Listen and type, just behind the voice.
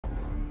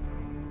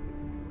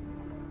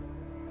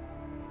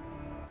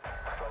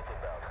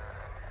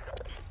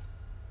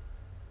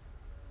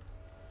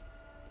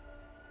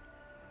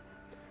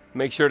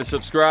Make sure to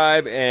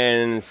subscribe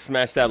and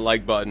smash that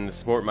like button to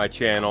support my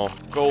channel.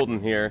 Golden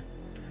here.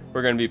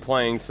 We're going to be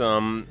playing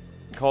some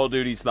Call of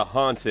Duty's The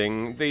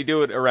Haunting. They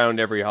do it around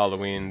every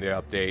Halloween, the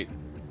update.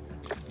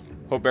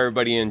 Hope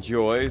everybody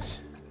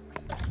enjoys.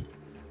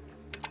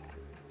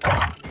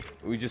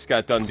 We just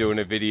got done doing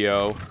a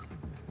video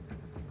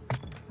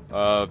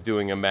of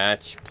doing a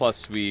match,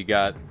 plus we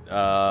got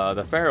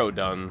the Pharaoh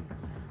done.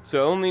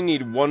 So I only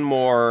need one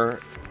more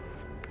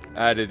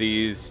out of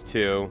these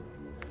two.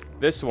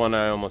 This one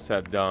I almost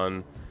have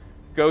done.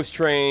 Ghost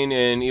Train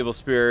and Evil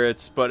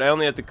Spirits, but I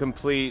only have to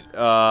complete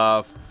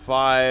 5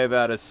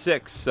 out of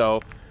 6,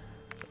 so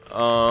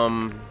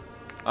I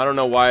don't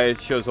know why it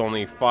shows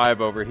only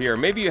 5 over here.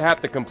 Maybe you have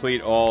to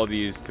complete all of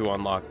these to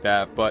unlock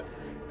that, but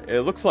it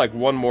looks like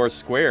one more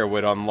square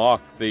would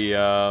unlock the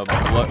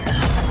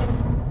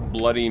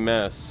Bloody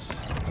Mess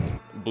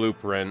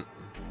blueprint.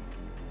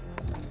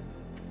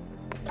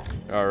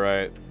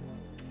 Alright.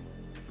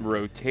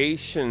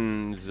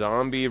 Rotation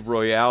Zombie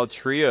Royale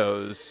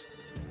Trios.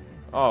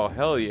 Oh,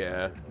 hell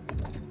yeah.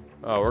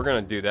 Oh, we're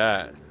gonna do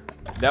that.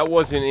 That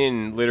wasn't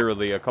in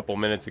literally a couple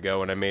minutes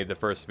ago when I made the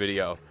first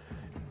video.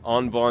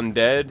 On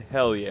Vondead?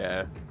 Hell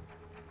yeah.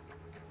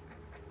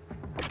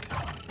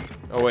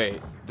 Oh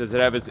wait, does it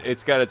have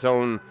it's got its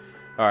own...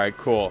 Alright,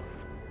 cool.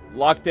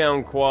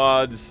 Lockdown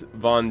Quads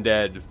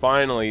Vondead.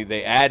 Finally,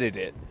 they added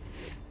it.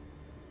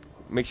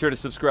 Make sure to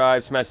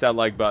subscribe, smash that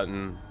like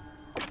button.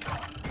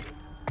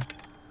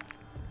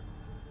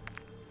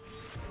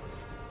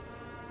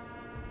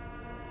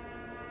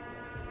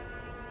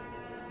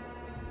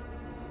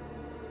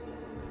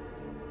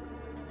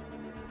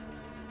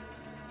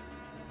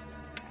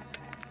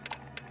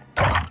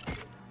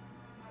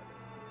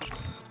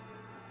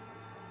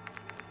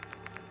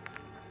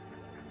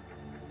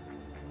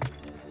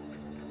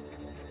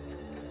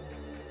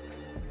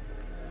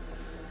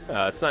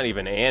 It's not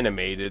even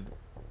animated.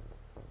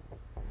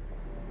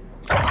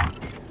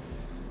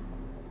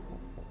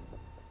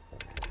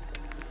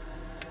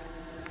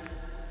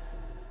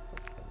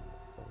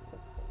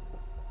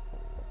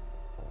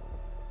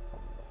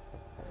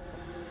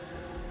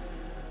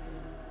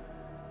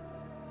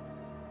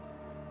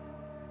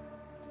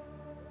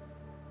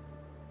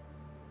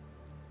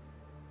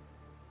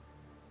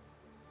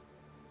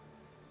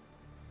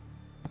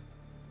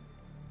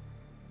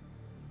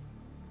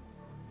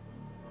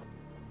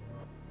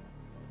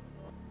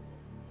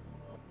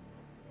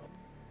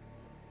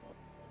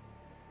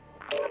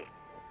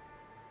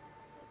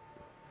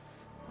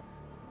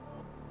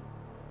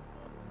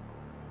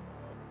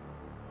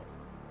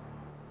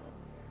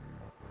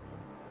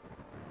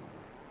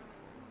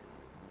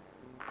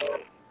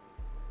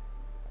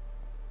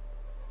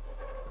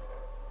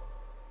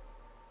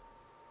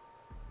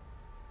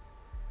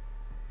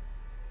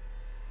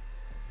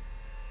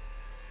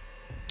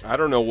 I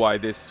don't know why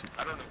this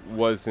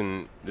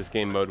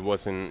game mode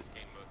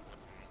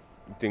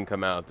didn't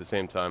come out at the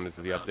same time as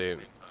the update.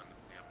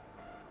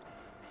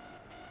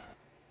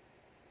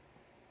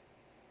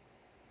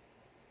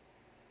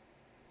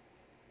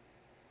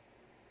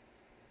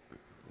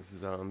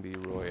 Zombie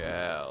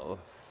Royale.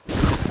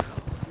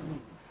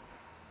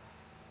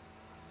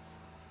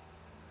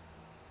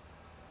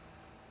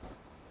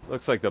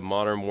 Looks like the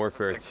Modern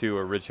Warfare 2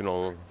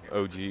 original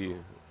OG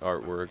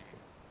artwork.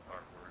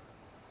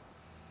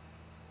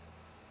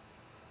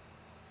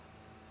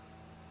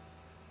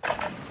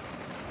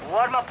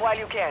 Warm up while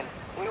you can.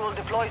 We will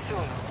deploy soon.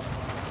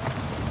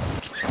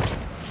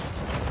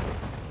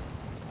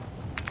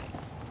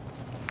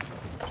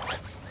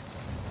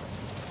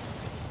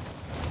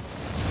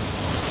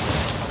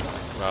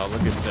 Wow,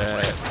 look at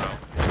that.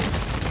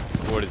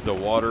 What is the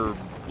water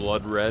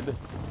blood red?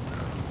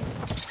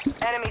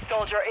 Enemy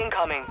soldier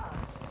incoming.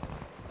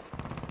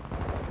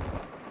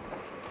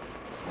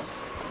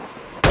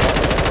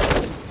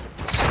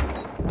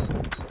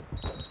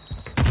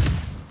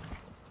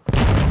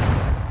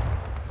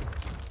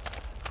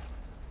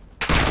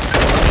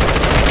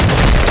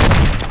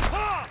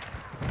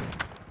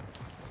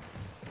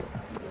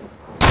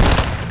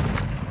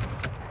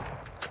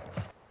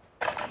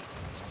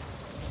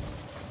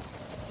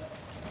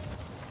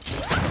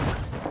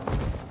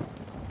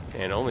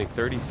 And only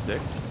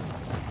 36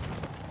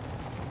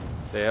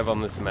 they have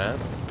on this map.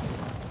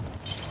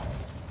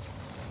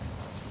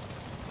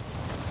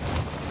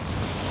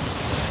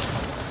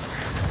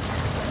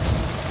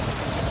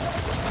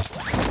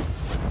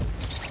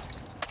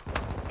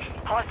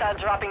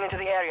 Hostiles dropping into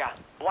the area.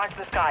 Watch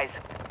the skies.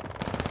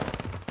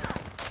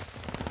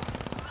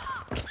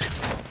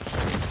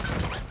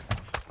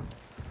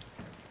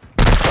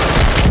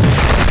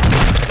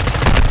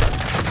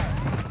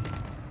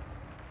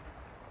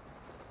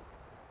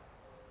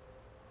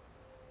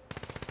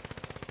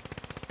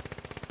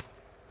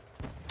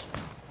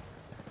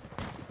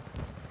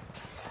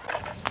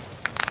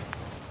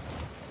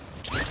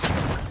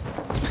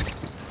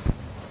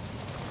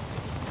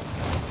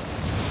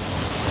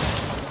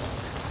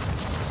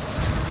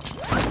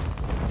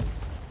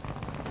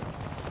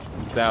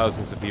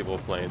 thousands of people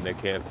playing. They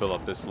can't fill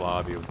up this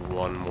lobby with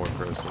one more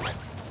person.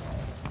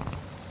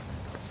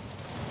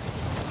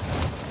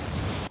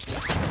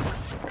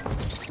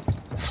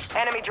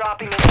 Enemy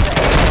dropping into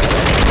the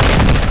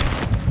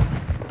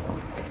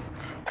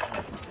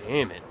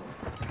area. Damn it.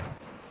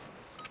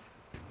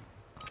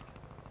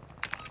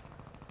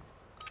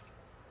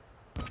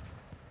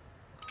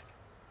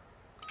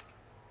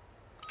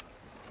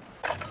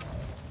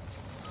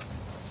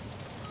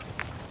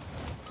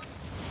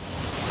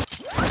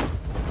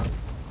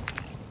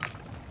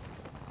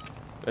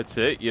 That's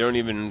it? You don't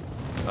even...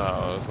 Oh,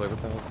 I was like,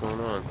 what the hell's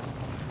going on?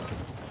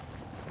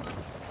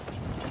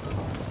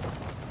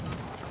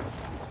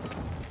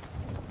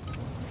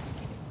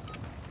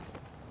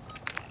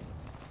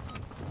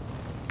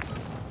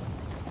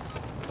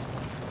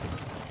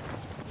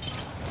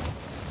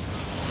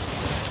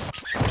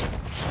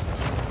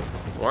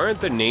 Why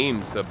aren't the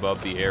names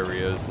above the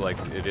areas like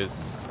it is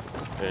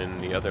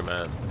in the other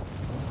map?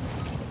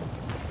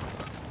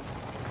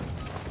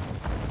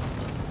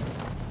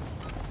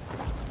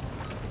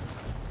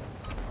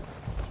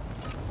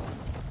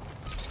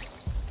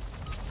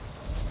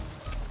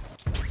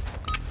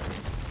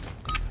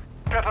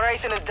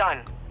 Preparation is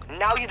done.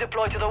 Now you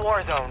deploy to the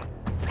war zone.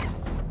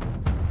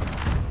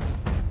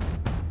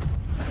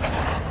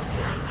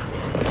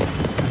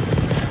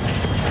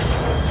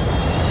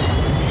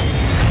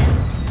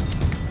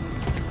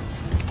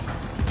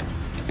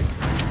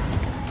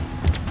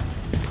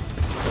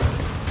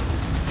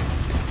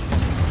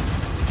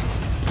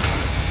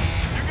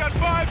 You got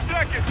 5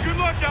 seconds. Good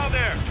luck down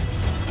there.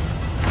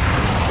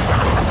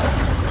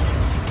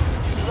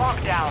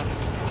 Lockdown.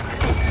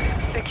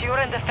 Secure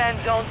and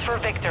defend zones for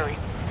victory.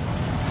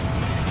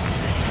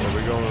 Where are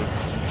we going?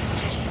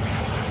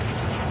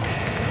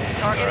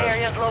 Target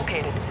areas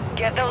located.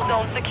 Get those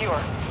zones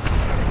secure.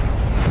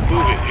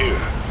 Move it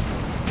here.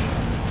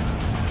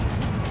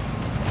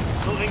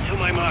 Moving to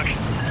my mark.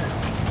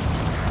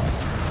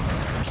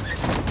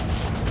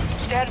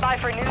 Stand by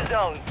for new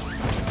zones.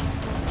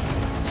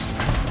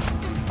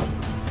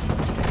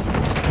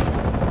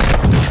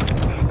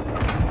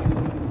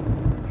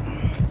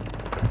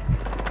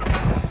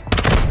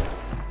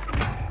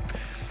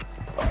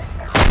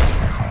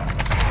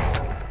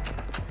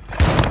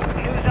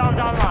 New zones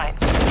online.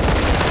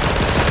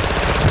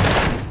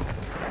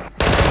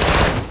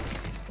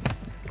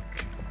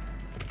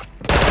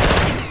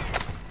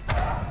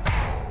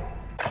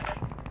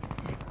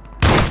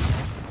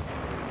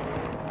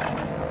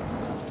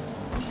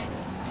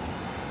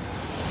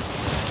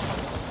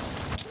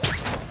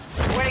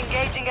 We're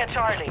engaging at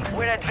Charlie.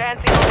 We're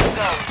advancing on the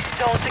zone.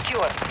 Zone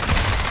secure.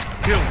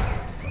 Kill.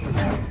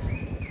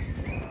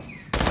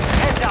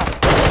 Heads up.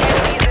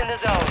 Enemy is in the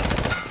zone.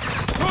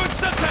 Throwing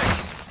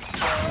subtext.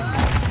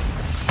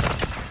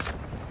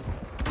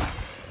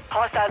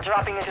 Hostiles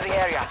dropping into the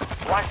area.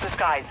 Watch the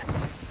skies.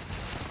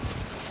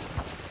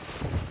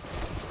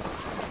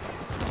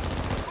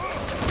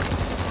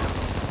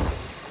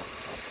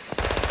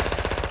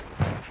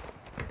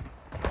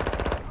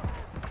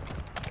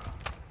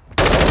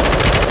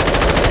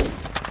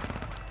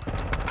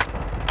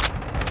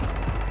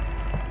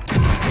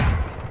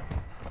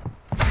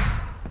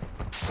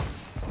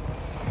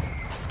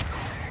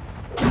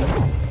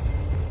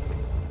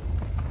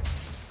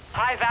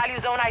 High value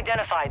zone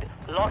identified.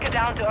 Lock it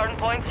down to earn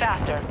points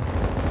faster.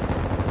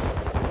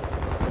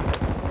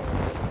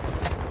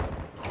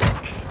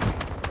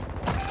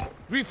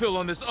 Refill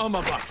on this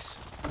armor box.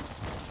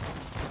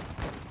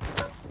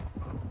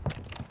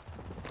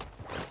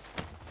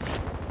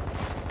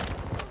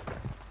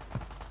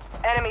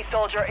 Enemy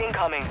soldier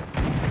incoming.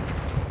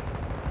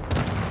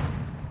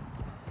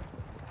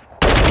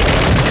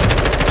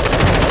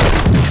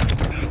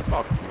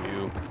 Fuck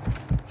you.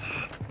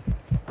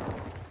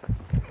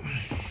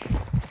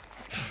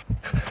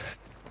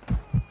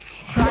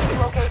 Track the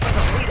locations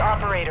of lead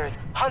operators.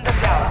 Hunt them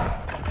down.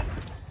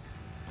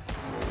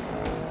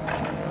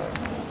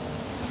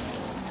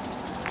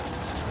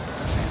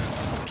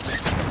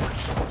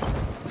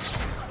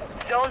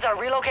 Zones are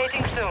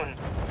relocating soon.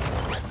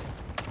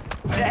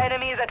 The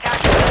enemy is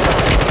attacking the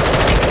zone.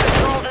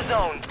 Control the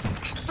zone.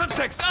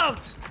 Subtext out.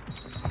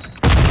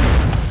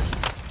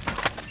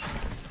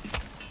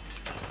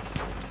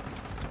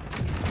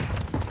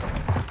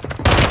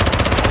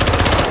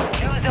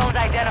 New zones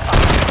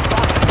identified.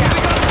 Lock them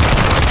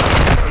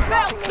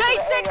down.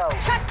 Basic,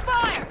 check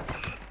fire!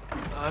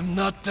 I'm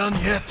not done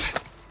yet.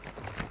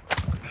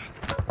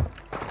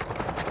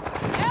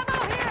 Ammo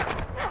here!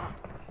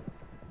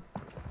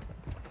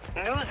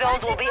 New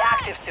zones will be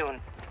active soon.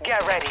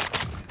 Get ready.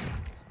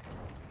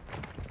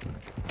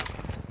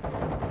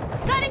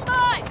 Setting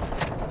mine!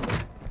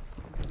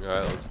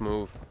 Alright, let's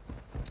move.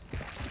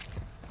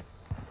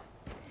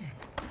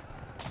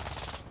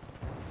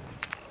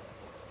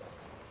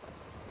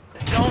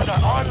 Zones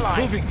are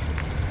online. Moving.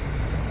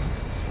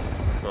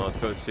 No, let's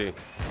go see.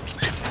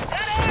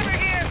 Over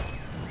here.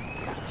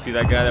 See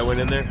that guy that went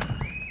in there?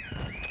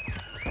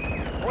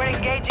 We're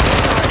engaging the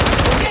target.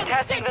 We're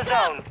testing the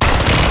zone.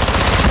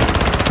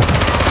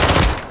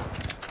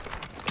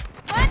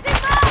 Planting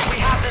mine! We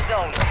have the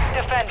zone.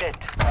 Defend it.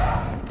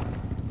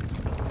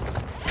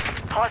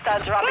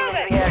 Hostiles dropping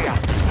into the area.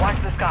 Watch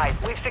the skies.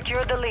 We've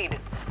secured the lead.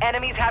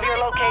 Enemies have your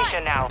Setting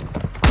location now.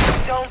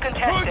 Zone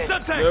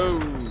contested. No.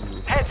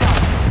 Heads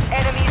up.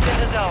 Enemies in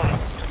the zone.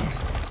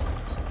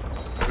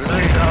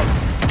 Grenade out.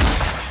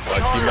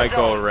 Watch, he might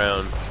go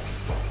around.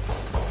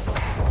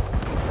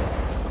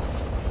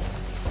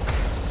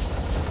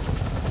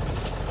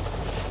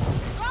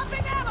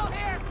 Dropping ammo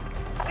here.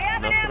 We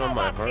have an Nothing ammo on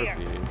my box here.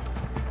 heartbeat.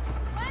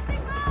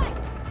 Planting mine.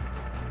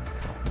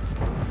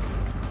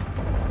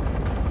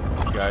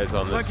 Guys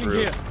on this Flanking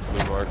roof. here.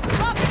 Blue marker.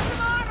 Dropping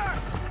some armor.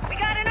 We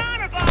got an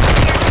armor box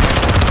here.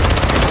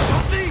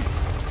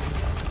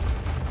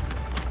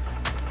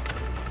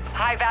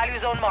 High value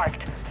zone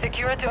marked.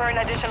 Secure to earn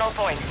additional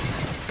points.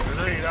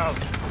 Grenade out.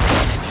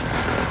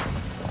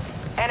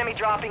 Enemy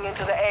dropping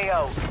into the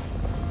AO.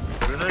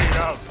 Grenade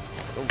out.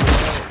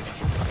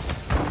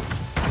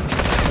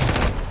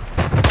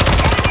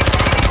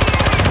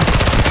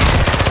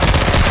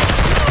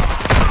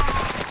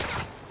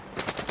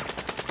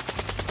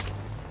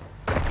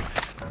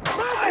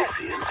 I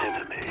see an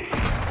enemy.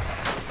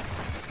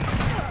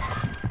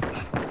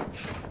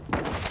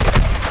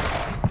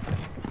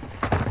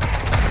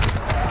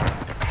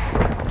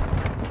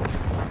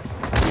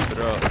 Keep it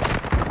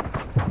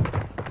up.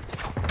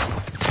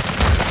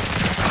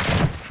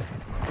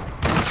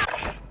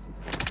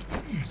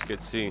 Let's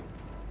get C.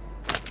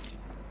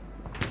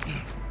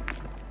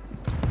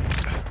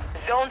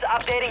 Zones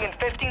updating in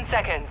 15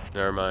 seconds.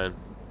 Never mind.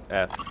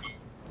 F.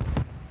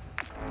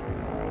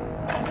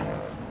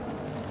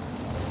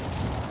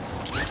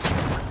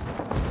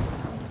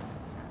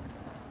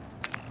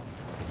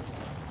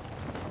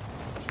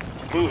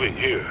 Moving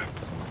here.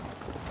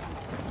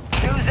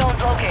 New zones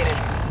located.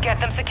 Get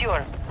them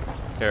secure.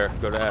 Here,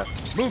 go to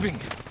F. Moving.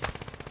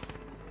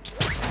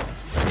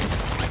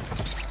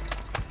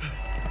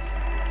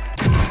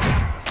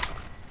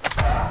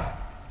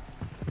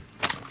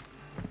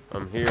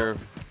 I'm here.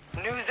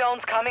 New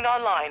zones coming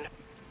online.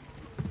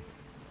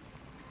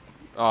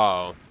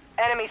 Oh.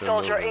 Enemy They're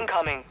soldier moving.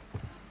 incoming.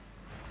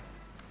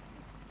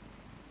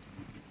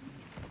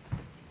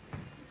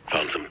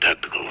 Found some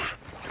tacticals.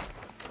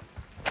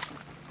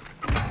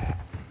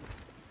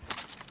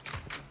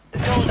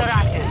 Zones are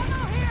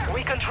active.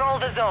 We control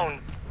the zone.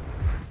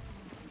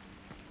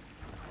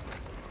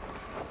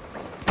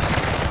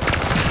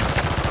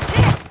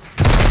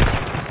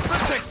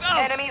 Subtext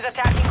out. Enemies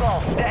attacking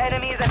Gulf. The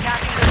enemy is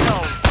attacking the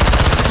zone.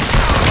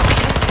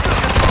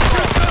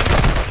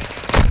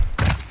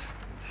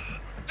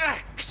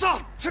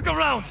 Assault took a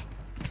round.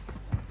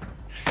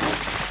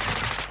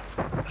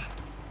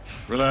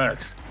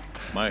 Relax.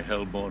 My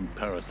hellborn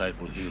parasite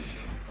will heal you.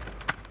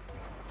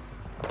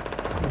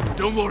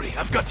 Don't worry,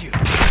 I've got you.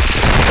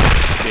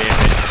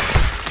 Damn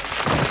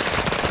it.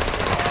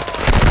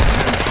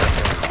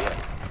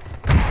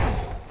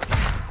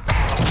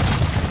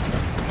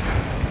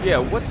 Yeah,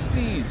 what's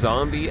the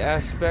zombie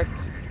aspect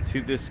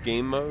to this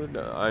game mode?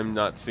 I'm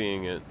not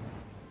seeing it.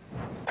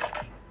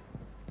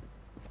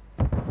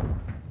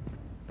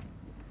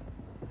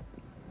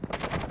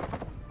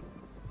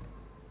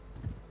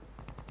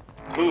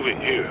 Moving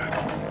here.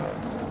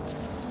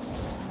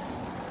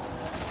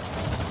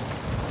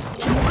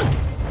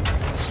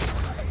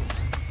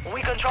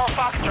 We control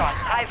Foxtrot.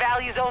 High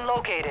value zone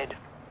located.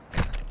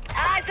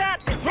 Eyes up.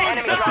 Enemy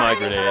That's my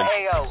dropping into grenade.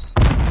 the AO.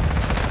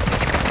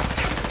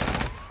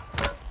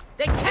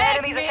 They The tagged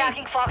enemy's me.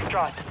 attacking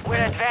Foxtrot.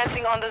 We're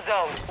advancing on the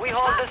zone. We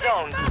hold the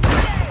zone.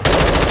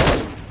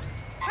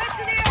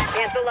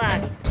 Cancel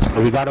that.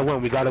 We gotta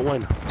win, we gotta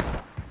win.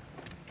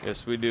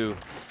 Yes, we do.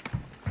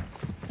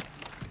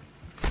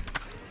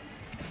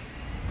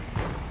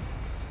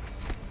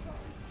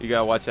 You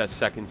gotta watch that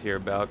second tier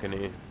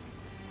balcony.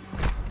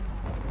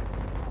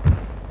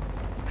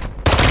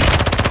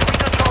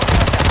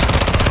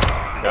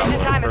 Got Mission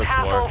one time is first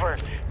half floor. over.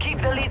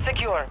 Keep the lead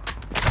secure.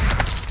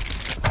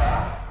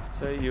 Is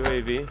that a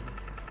UAV?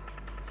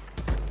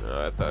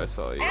 No, I thought I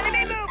saw a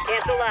UAV.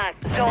 Cancel that.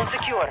 Zone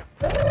secure.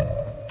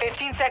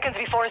 15 seconds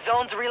before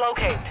zones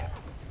relocate.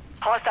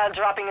 Hostiles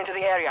dropping into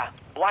the area.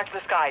 Watch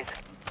the skies.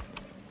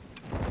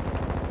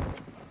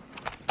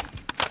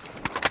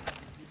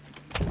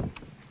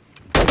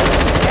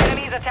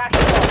 Enemies attacking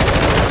zone.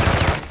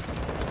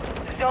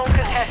 Zone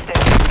contested.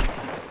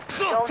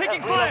 Zones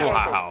taking have fire.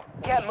 relocated. Wow.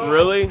 Get moving.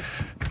 Really?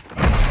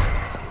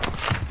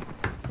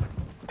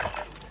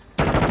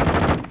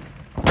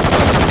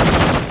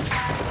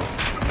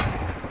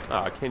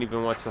 Oh, I can't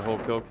even watch the whole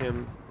kill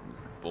cam.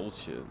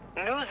 Bullshit.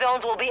 New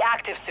zones will be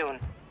active soon.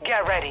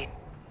 Get ready.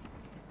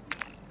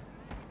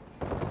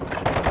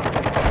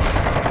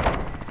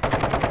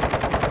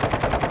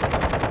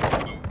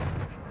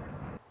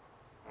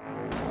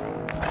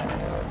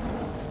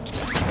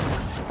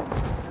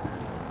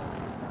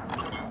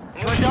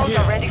 New zones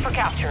are ready for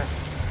capture.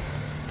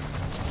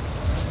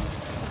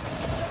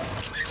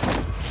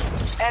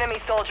 Enemy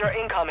soldier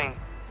incoming.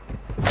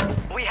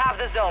 We have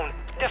the zone.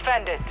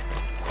 Defend it.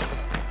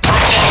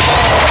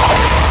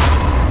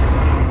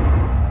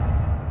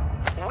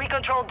 We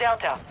control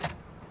Delta.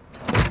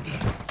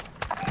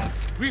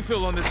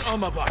 Refill on this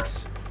armor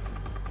box.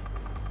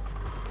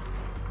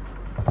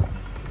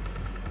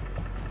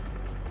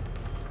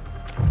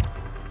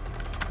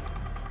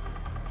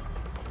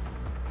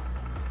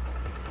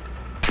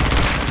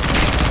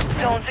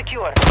 Zone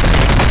secure.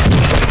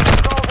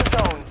 Control the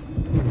zone.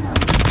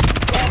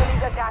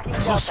 Enemies attacking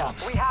Delta.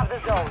 We have the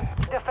zone.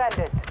 Defend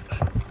it.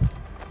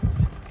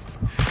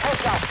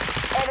 Heads up.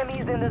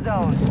 Enemies in the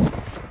zone.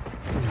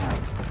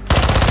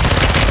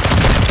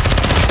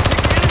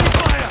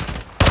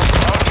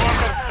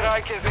 Unwanted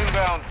strike is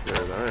inbound. Dude,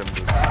 I am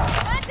just...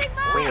 Planting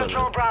We mine!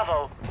 control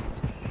Bravo.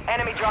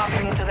 Enemy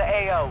dropping into the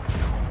AO.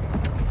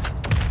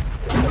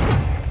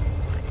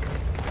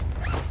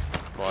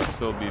 Watch,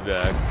 still be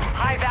back.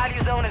 High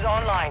value zone is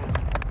online.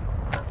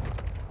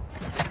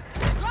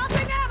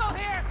 Dropping ammo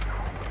here!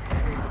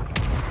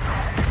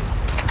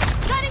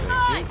 Setting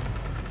mine!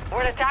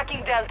 We're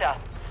attacking Delta.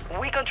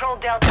 We control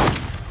Delta.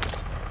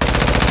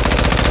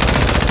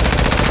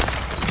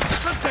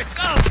 Subtext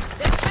out!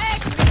 They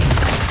tagged me!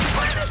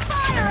 Friendly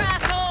fire,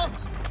 asshole!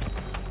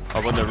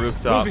 Up on the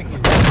rooftop. Moving.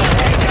 Attacking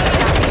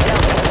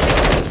Delta.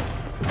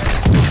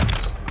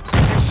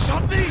 They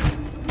shot me!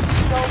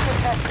 Zone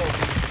contested.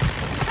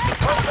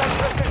 Hostile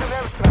precision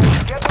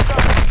airstrike. Get the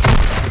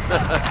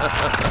gun.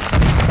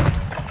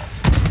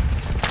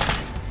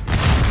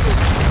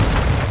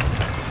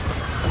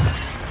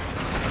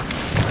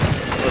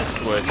 Let's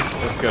switch.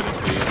 Let's go to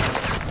B.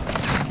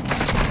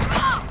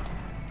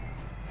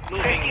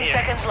 15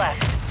 seconds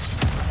left.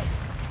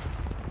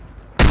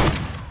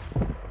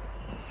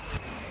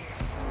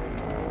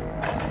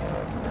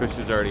 Kush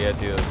is already at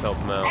D. Let's help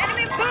him out.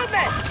 Enemy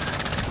movement!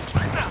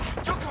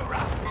 Took a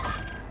round.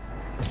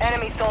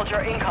 Enemy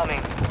soldier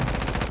incoming.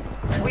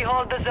 We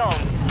hold the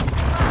zone.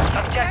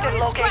 Objective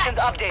Area locations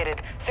stretch. updated.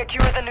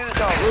 Secure the new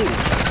zone.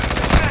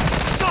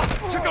 Stop!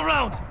 Took a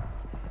round.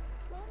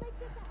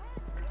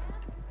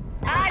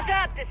 Eyes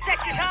up! The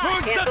sector's hot!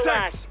 Throwing Cancel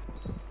that. subtext!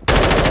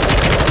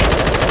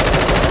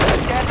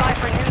 Stand by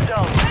for new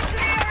zone. That's the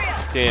area!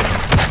 Damn.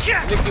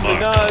 Nicki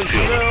Minaj,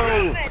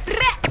 no!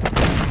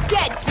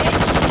 Dead,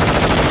 bitch!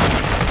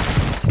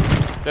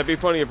 That'd be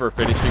funny if her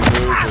finishing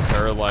move was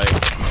her, like,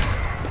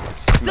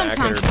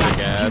 smacking her Sometimes big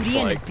you ass, beauty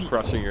and like, the beast.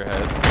 crushing your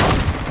head.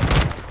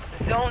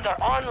 Zones are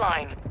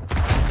online.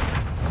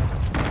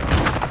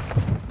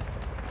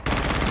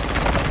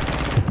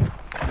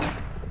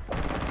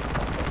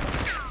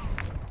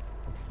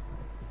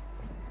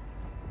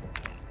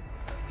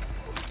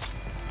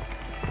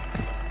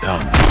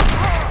 Down.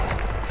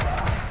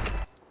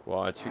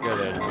 Watch, you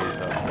got enemies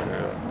out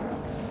there.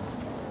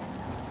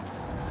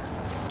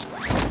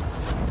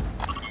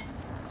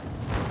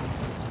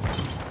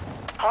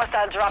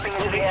 Hostile dropping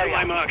into the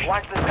area.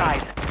 Watch the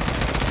skies.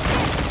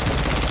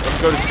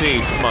 Let's go to C.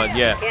 Come on,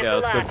 yeah, Cancel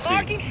let's go to that. C.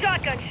 Marking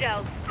shotgun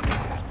shells.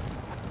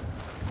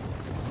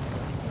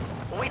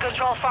 We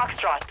control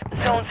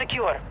Foxtrot. Zone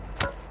secure.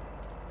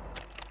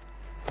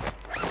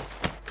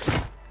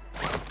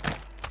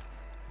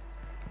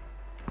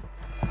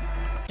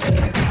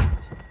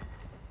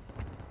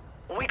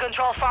 We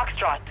control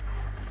Foxtrot.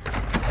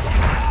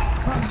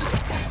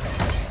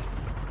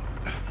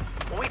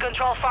 We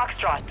control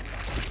Foxtrot.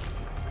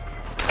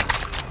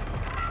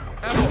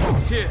 Ammo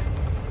box here.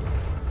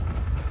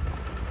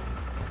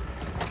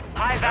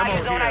 High value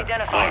Ammo zone here.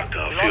 identified.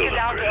 Hostile Lock field it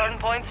down to upgrade. earn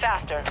points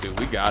faster. Dude,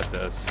 we got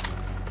this.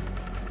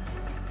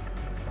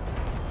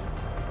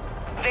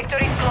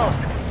 Victory's close.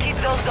 Keep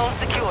those zones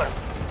secure.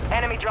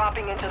 Enemy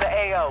dropping into the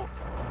AO.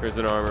 Here's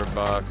an armor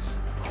box.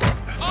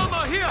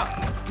 Armor here!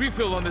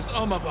 Refill on this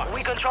armor box.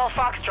 We control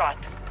Foxtrot.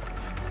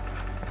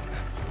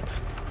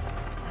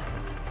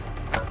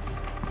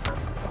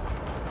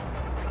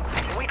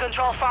 We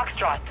control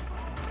Foxtrot.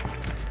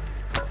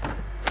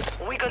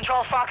 We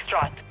control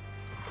Foxtrot.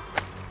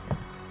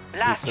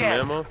 Last some chance.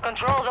 ammo?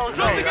 Control those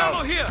Dropping zones.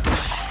 ammo here!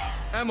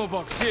 Ammo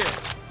box here.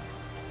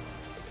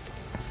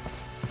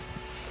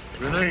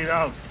 Grenade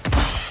out.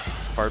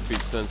 Heartbeat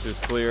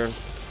sensors clear.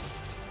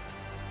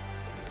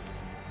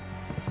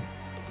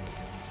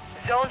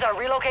 Zones are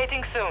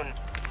relocating soon.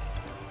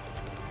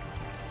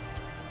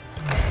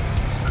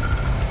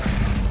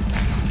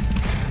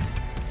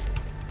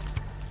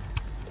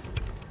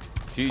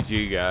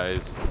 GG,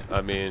 guys.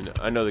 I mean,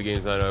 I know the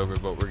game's not over,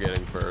 but we're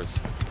getting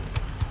first.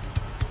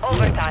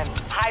 Overtime.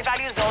 High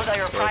value zones are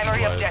your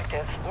primary was.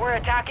 objective. We're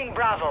attacking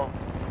Bravo.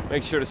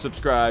 Make sure to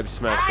subscribe,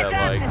 smash that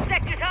Eyes up! like. The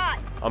sector's hot!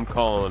 I'm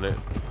calling it.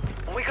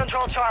 We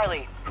control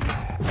Charlie.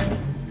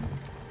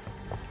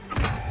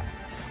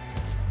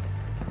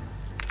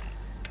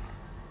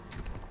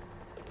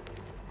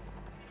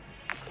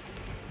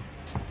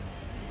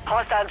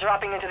 Hostile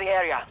dropping into the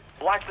area.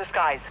 Watch the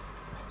skies.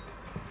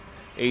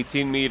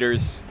 18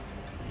 meters.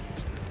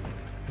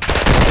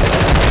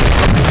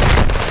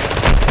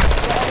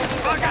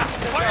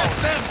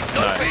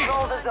 Nice.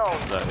 Control the zone.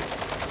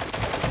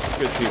 Nice.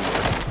 Good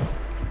teamwork.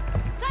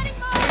 Setting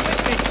mine!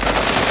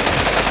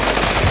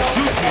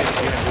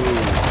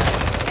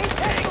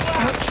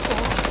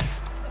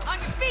 On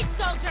your feet,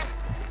 soldier!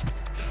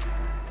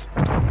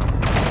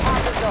 On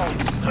the zone.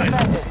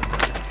 Defend it.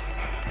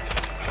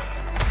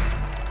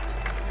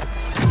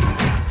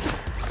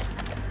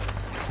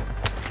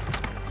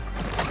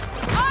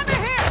 Armor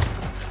here!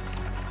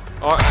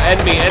 Oh,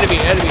 enemy.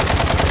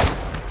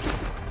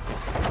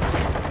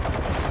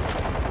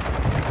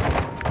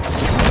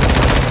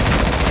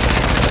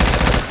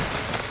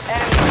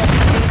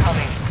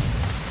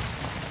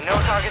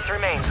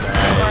 remain.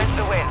 Who earns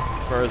the win?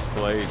 First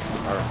place.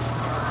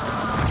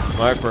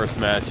 My first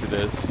match of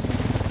this.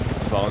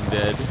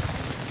 Vondead.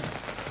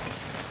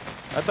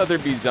 I thought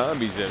there'd be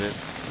zombies in it.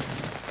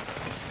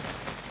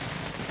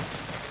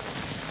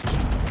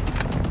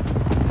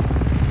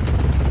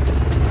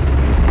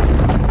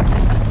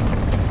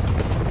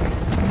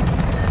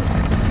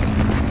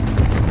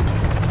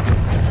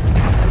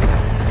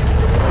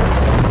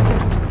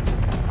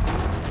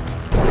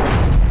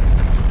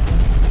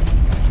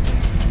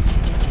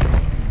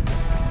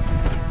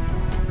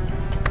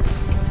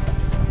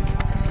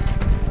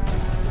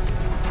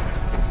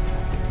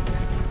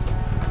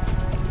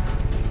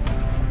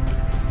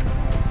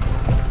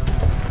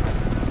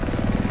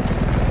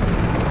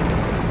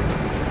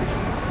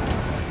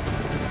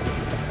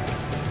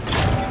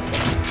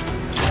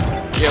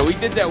 Yeah, we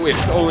did that with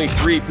only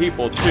 3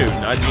 people too,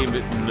 not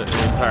even an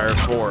entire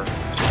 4.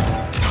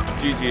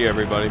 GG,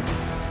 everybody.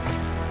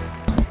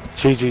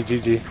 GG,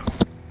 GG.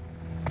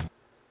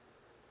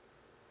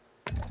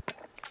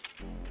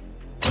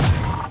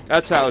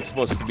 That's how it's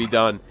supposed to be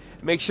done.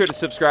 Make sure to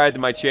subscribe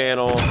to my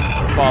channel,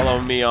 follow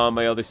me on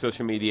my other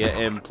social media,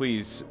 and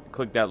please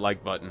click that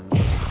like button.